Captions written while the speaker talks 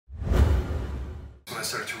I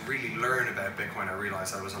started to really learn about Bitcoin, I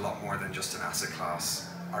realized that it was a lot more than just an asset class.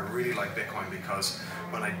 I really like Bitcoin because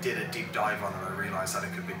when I did a deep dive on it, I realized that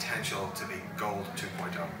it could potential to be gold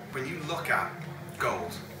 2.0. When you look at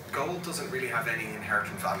gold, gold doesn't really have any inherent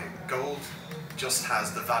value. Gold just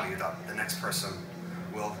has the value that the next person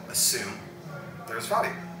will assume there's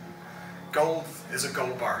value. Gold is a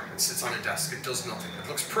gold bar. It sits on a desk. It does nothing. It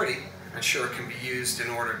looks pretty, and sure, it can be used in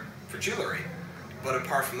order for jewelry, but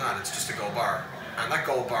apart from that, it's just a gold bar. And that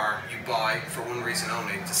gold bar you buy for one reason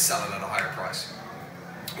only, to sell it at a higher price.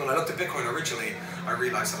 When I looked at Bitcoin originally, I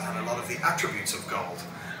realized that it had a lot of the attributes of gold,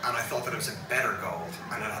 and I thought that it was a better gold,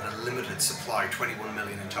 and it had a limited supply, 21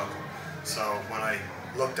 million in total. So when I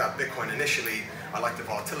looked at Bitcoin initially, I liked the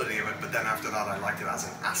volatility of it, but then after that I liked it as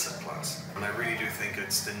an asset class. And I really do think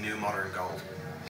it's the new modern gold.